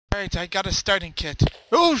Alright, I got a starting kit.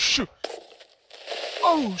 Oh shoot!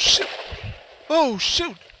 Oh shoot! Oh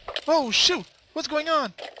shoot! Oh shoot! What's going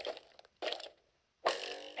on?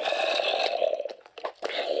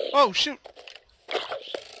 Oh shoot!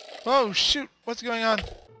 Oh shoot! What's going on?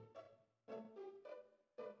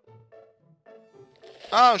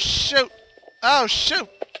 Oh shoot! Oh shoot!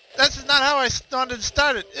 This is not how I wanted to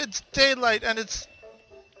start it. It's daylight and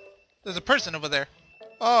there's a person over there.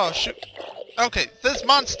 Oh shoot! Okay, these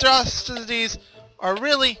monstrosities are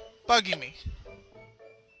really bugging me.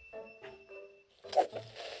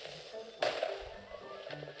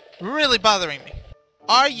 Really bothering me.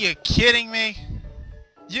 Are you kidding me?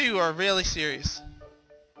 You are really serious.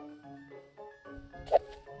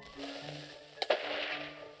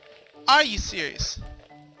 Are you serious?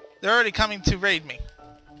 They're already coming to raid me.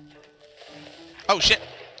 Oh shit.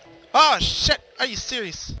 Oh shit. Are you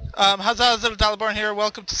serious? How's Zittle Dalekborn here?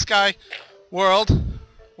 Welcome to Skyworld,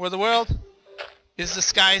 where the world is the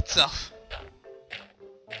sky itself.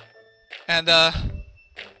 And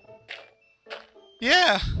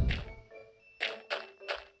yeah.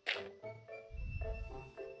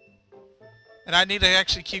 And I need to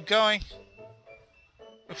actually keep going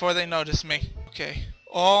before they notice me. Okay.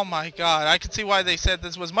 Oh my god. I can see why they said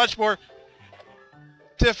this was much more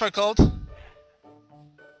difficult.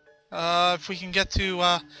 If we can get to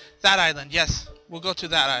that island. Yes, we'll go to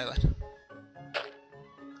that island.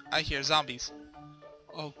 I hear zombies.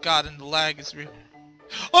 Oh god, and the lag is real.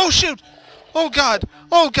 Oh shoot! Oh god!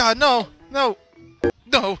 Oh god, no! No!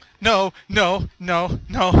 No! No! No! No!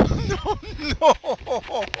 No! No!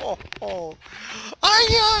 No! Are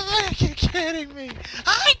you kidding me?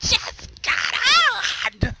 I just got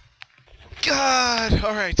on! God!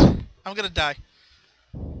 Alright. I'm gonna die.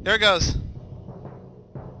 There it goes.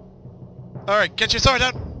 Alright, get your sword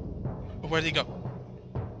out! Oh, where'd he go?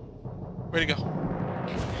 Where'd he go?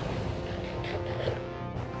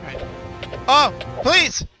 Alright. Oh!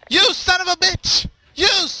 Please! You son of a bitch! You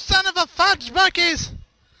son of a fudge monkeys!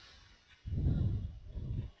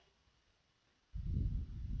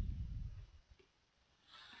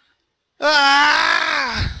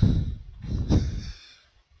 Ah!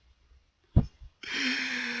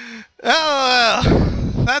 Oh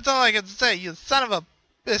well. That's all I can say, you son of a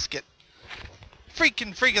biscuit.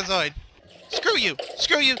 Freaking freakazoid. Screw you!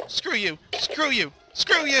 Screw you! Screw you! Screw you!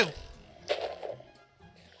 Screw you!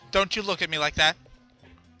 Don't you look at me like that.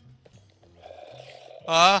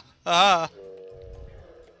 Alright,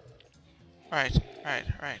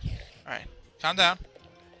 alright. Calm down.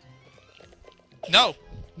 No!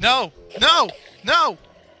 No! No! No!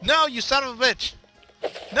 No, you son of a bitch!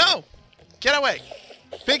 No! Get away!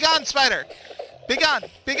 Be gone, spider! Be gone!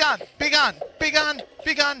 Be gone! Be gone! Be gone!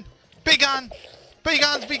 Be gone! Be gone! Be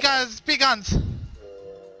gone! Be gone! Be gone!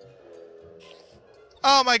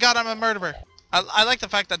 Oh my god, I'm a murderer! I like the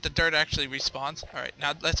fact that the dirt actually respawns. Alright,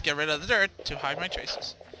 now let's get rid of the dirt to hide my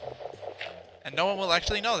traces. And no one will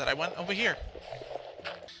actually know that I went over here.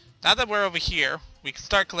 Now that we're over here, we can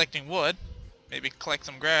start collecting wood. Maybe collect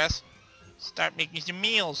some grass. Start making some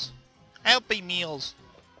meals. Healthy meals.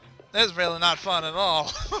 This is really not fun at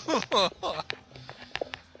all.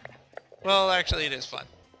 Well, actually it is fun.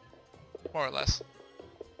 More or less.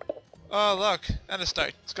 Oh look, and a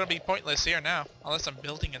start. It's gonna be pointless here now, unless I'm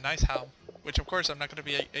building a nice house. Which of course I'm not gonna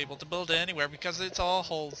be able to build it anywhere because it's all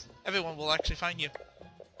holes. Everyone will actually find you.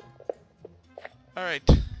 Alright,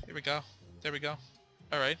 here we go. There we go.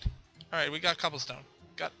 Alright. Alright, we got cobblestone.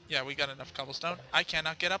 Yeah, we got enough cobblestone. I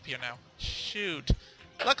cannot get up here now. Shoot.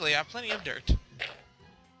 Luckily I have plenty of dirt.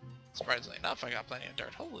 Surprisingly enough, I got plenty of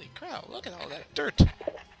dirt. Holy cow, look at all that dirt.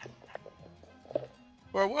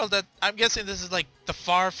 For a world that, I'm guessing this is like the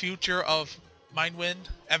far future of Minewind.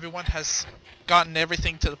 Everyone has gotten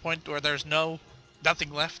everything to the point where there's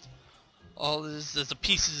nothing left. All is the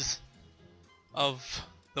pieces of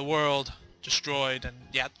the world destroyed, and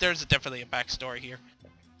yeah, there's definitely a backstory here.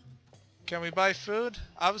 Can we buy food?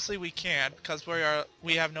 Obviously we can't, because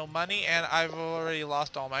we have no money and I've already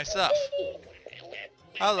lost all my stuff.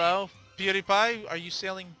 Hello, PewDiePie, are you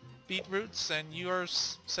selling beetroots and you're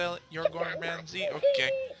gourmandzy?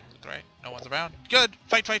 Okay, right, no one's around. Good,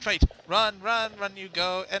 fight, fight, fight. Run, run, run you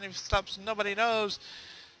go. Enemy stops, nobody knows.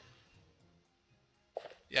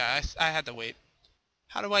 Yeah, I had to wait.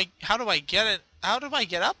 How do I get it? How do I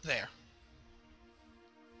get up there?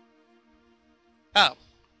 Oh,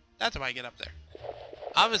 that's how I get up there.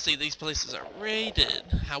 Obviously these places are raided.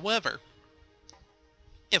 However,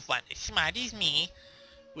 if one as smart as me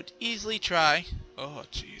would easily try, oh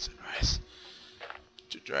jeez and rice,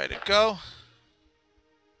 to try to go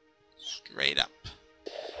straight up.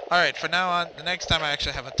 Alright, for now on, the next time I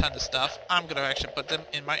actually have a ton of stuff, I'm gonna actually put them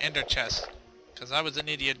in my ender chest. Because I was an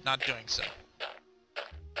idiot not doing so.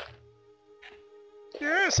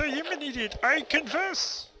 Yes, I am an idiot. I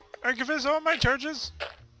confess. I confess all my charges.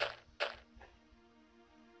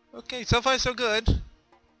 Okay, so far so good.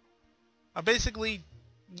 I'm basically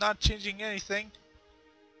not changing anything.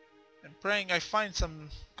 And praying I find some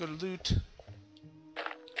good loot.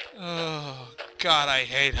 Oh, God, I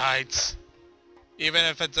hate heights. Even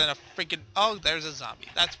if it's in a freaking... Oh, there's a zombie.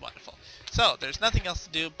 That's wonderful. So, there's nothing else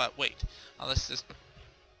to do but wait. Let's just...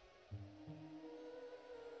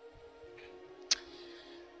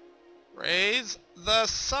 Praise the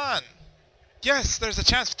sun! Yes, there's a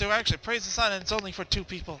chance to actually praise the sun, and it's only for 2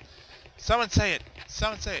 people. Someone say it.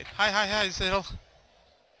 Someone say it. Hi, Zittle.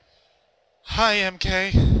 Hi,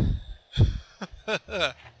 MK.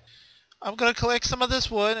 I'm gonna collect some of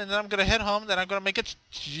this wood, and then I'm gonna head home, then I'm gonna make a...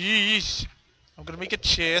 Jeez. I'm gonna make a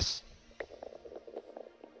chest.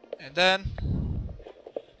 And then...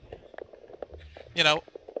 You know,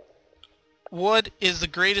 wood is the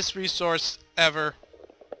greatest resource ever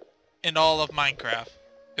in all of Minecraft.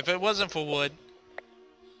 If it wasn't for wood,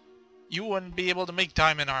 you wouldn't be able to make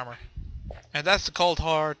diamond armor. And that's the cold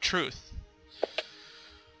hard truth.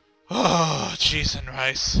 Oh, cheese and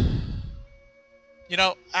rice. You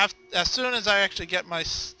know, as soon as I actually get my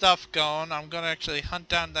stuff going, I'm gonna actually hunt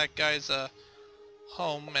down that guy's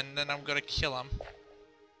home, and then I'm gonna kill him.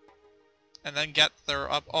 And then gather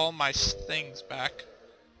up all my things back.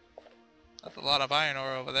 That's a lot of iron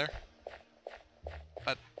ore over there.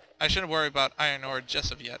 But I shouldn't worry about iron ore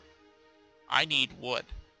just of yet. I need wood.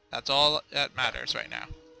 That's all that matters right now.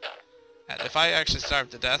 And if I actually starve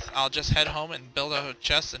to death, I'll just head home and build a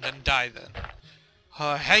chest and then die then. Oh,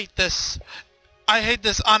 I hate this. I hate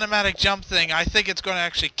this automatic jump thing. I think it's going to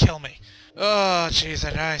actually kill me. Oh, cheese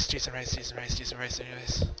and rice, cheese and rice, cheese and rice, cheese and rice,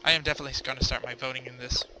 anyways. I am definitely going to start my voting in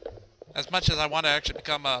this. As much as I want to actually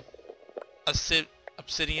become a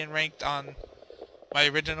obsidian ranked on my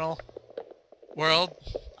original world,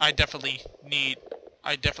 I definitely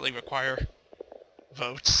require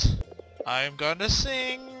votes. I'm gonna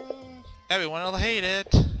sing. Everyone will hate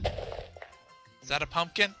it. Is that a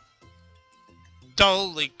pumpkin?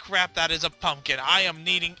 Holy crap, that is a pumpkin. I am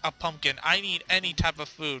needing a pumpkin. I need any type of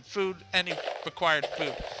food. Any required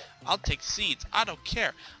food. I'll take seeds. I don't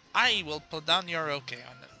care. I will put down your okay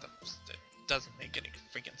on it. It doesn't make any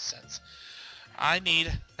freaking sense. I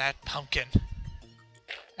need that pumpkin.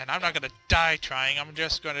 And I'm not gonna die trying. I'm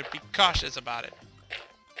just gonna be cautious about it.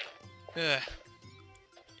 Ugh.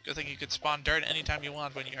 Good thing you could spawn dirt anytime you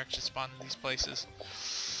want when you actually spawn in these places.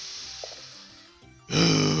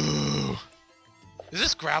 Ooh. Is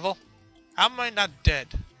this gravel? How am I not dead?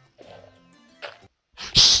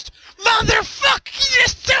 Shh! Motherfucker!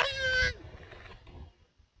 Yes!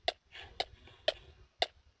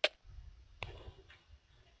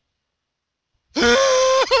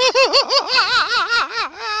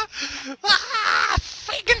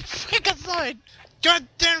 Freakazoid!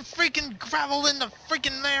 Goddamn freaking gravel in the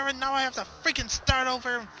freaking lair, and now I have to freaking start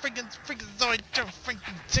over and freakazoid freaking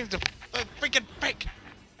seems to freaking break.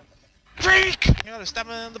 I'm gonna stab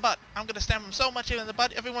him in the butt. I'm gonna stab him so much in the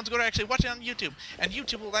butt, everyone's gonna actually watch it on YouTube. And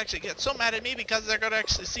YouTube will actually get so mad at me because they're gonna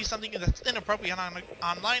actually see something that's inappropriate online,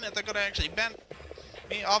 and they're gonna actually ban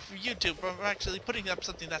me off of YouTube from actually putting up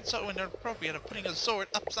something that's so inappropriate of putting a sword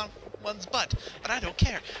up someone's butt. But I don't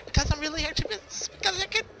care, because I'm really actually, because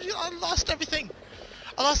I lost everything.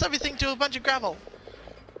 I lost everything to a bunch of gravel.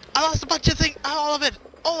 I lost a bunch of things, all of it,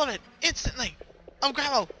 instantly, of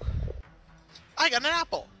gravel. I got an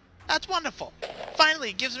apple. That's wonderful. Finally,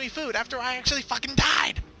 it gives me food after I actually fucking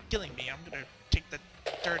died. Killing me. I'm gonna take the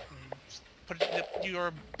dirt and put it up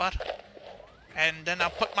your butt. And then I'll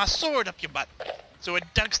put my sword up your butt. So it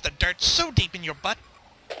digs the dirt so deep in your butt,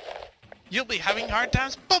 you'll be having hard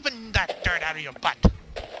times bumping that dirt out of your butt.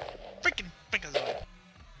 Freaking freakazoid.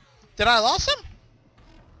 Did I lose him?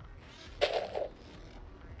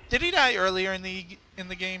 Did he die earlier in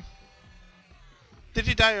the game? Did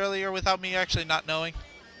he die earlier without me actually not knowing?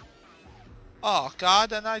 Oh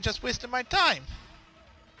god, then I just wasted my time.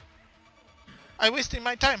 I wasted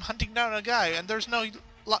my time hunting down a guy, and there's no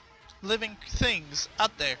living things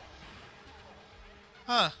out there.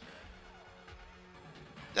 Huh.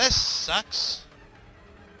 This sucks.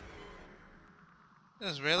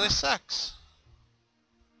 This really sucks.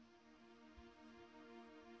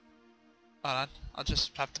 Hold on, I'll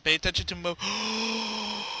just have to pay attention to move.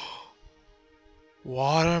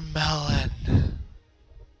 Watermelon.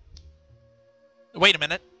 Wait a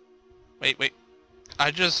minute. Wait.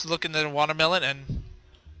 I just looked at the watermelon and...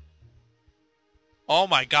 Oh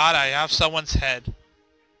my god, I have someone's head.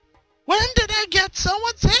 When did I get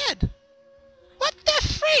someone's head? What the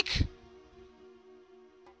freak?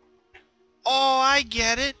 Oh, I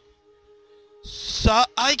get it. So,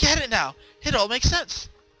 I get it now. It all makes sense.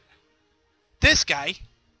 This guy,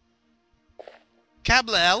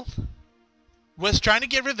 Cablel, was trying to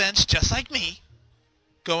get revenge just like me,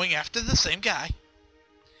 going after the same guy.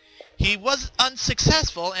 He was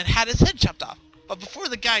unsuccessful and had his head chopped off. But before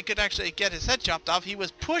the guy could actually get his head chopped off, he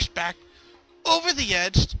was pushed back over the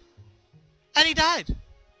edge, and he died.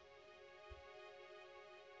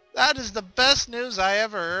 That is the best news I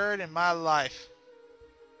ever heard in my life.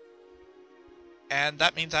 And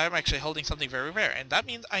that means I am actually holding something very rare. And that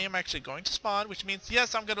means I am actually going to spawn, which means,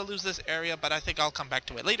 yes, I'm going to lose this area, but I think I'll come back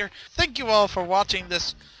to it later. Thank you all for watching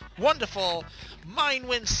this wonderful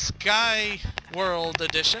Minewind Skyworld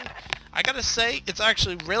edition. I gotta say, it's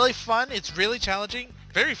actually really fun, it's really challenging,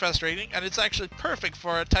 very frustrating, and it's actually perfect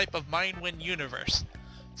for a type of Minewind universe.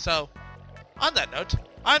 So, on that note,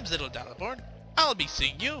 I'm Zittle Dalekborn. I'll be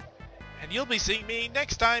seeing you, and you'll be seeing me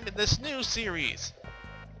next time in this new series.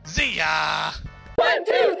 See ya! 1,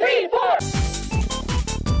 2, 3, 4!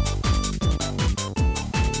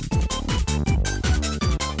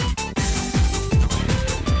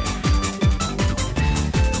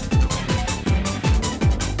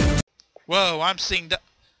 Whoa, I'm seeing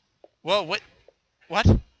whoa, what? What?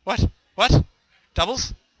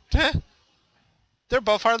 Doubles? They're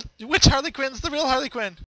both which Harley Quinn's the real Harley Quinn?